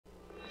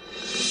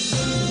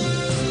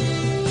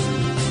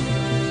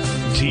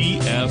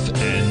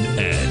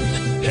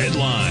TFNN.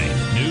 Headline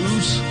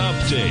News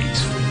Update.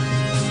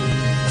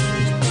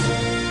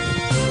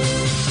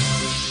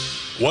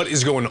 What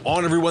is going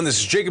on, everyone? This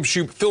is Jacob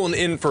Shoup filling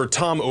in for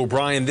Tom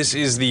O'Brien. This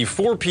is the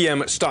 4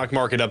 p.m. stock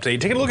market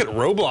update. Taking a look at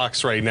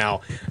Roblox right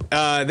now.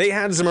 They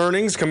had some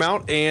earnings come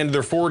out, and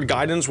their forward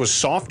guidance was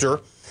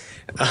softer.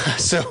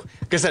 So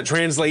I guess that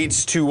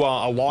translates to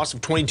a loss of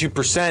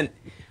 22%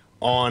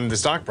 on the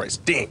stock price.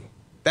 Dang,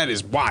 that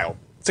is wild.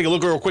 Let's take a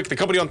look real quick. The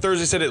company on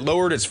Thursday said it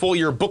lowered its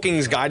full-year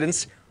bookings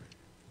guidance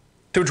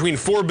to between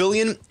 $4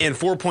 billion and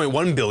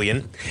 $4.1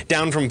 billion,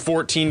 down from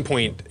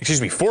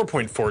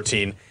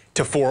 4.14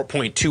 to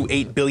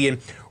 4.28 billion.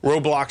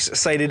 Roblox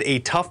cited a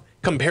tough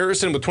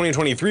comparison with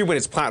 2023 when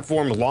its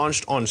platform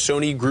launched on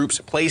Sony Group's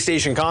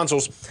PlayStation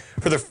consoles.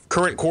 For the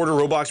current quarter,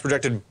 Roblox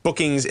projected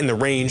bookings in the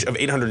range of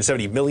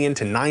 870 million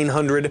to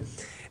 900.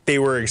 They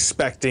were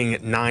expecting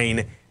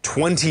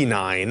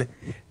 929.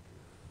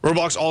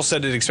 Roblox also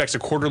said it expects a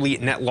quarterly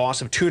net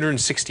loss of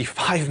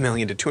 265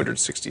 million to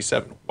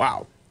 267.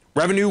 Wow.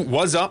 Revenue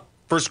was up.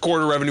 First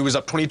quarter revenue was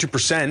up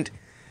 22%.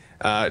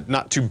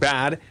 Not too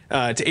bad,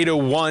 to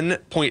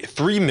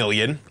 801.3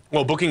 million.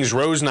 Well, bookings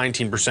rose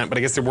 19%, but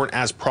I guess they weren't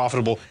as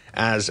profitable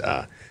as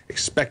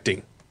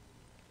expecting.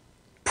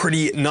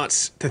 Pretty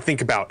nuts to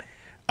think about.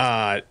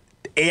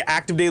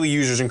 Active daily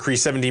users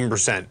increased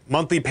 17%.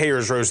 Monthly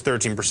payers rose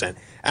 13%.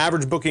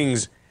 Average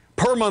bookings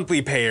per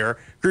monthly payer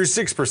grew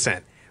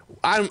 6%.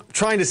 I'm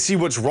trying to see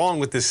what's wrong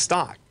with this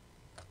stock.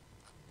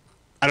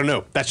 I don't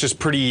know. That's just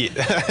pretty,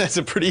 that's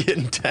a pretty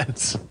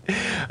intense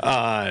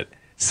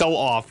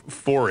sell-off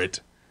for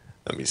it.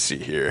 Let me see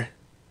here.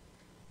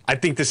 I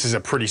think this is a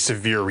pretty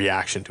severe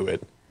reaction to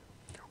it.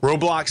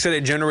 Roblox said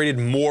it generated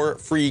more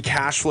free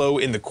cash flow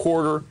in the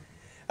quarter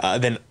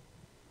than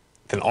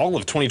all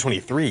of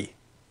 2023,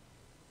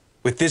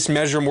 with this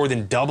measure more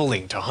than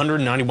doubling to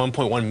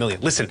 191.1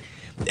 million. Listen,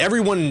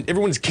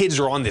 everyone's kids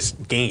are on this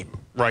game,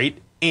 right?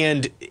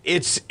 And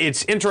it's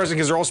interesting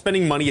because they're all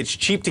spending money. It's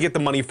cheap to get the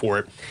money for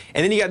it.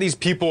 And then you got these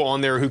people on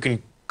there who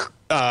can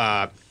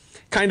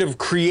kind of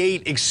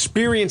create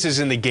experiences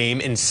in the game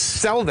and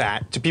sell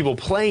that to people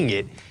playing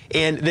it,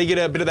 and they get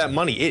a bit of that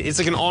money. It's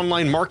like an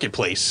online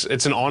marketplace.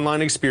 It's an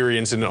online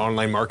experience in an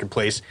online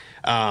marketplace.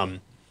 I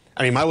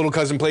mean, my little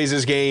cousin plays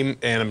this game,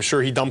 and I'm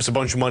sure he dumps a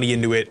bunch of money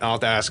into it. I'll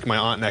have to ask my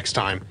aunt next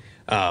time.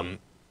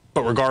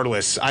 But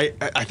regardless, I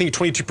think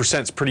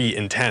 22% is pretty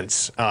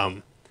intense.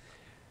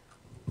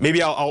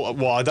 Maybe I'll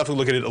definitely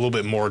look at it a little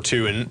bit more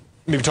too, and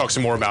maybe talk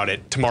some more about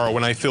it tomorrow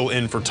when I fill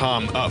in for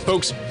Tom.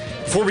 Folks,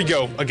 before we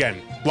go,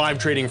 again, live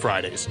trading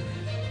Fridays.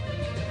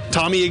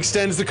 Tommy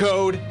extends the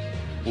code.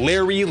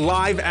 Larry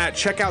live at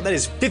checkout. That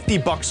is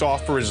 $50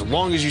 off for as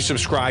long as you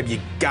subscribe. You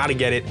gotta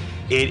get it.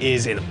 It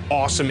is an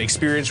awesome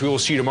experience. We will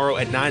see you tomorrow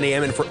at 9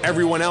 a.m. And for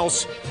everyone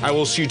else, I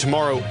will see you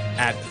tomorrow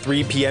at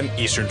 3 p.m.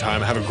 Eastern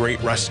Time. Have a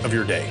great rest of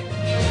your day.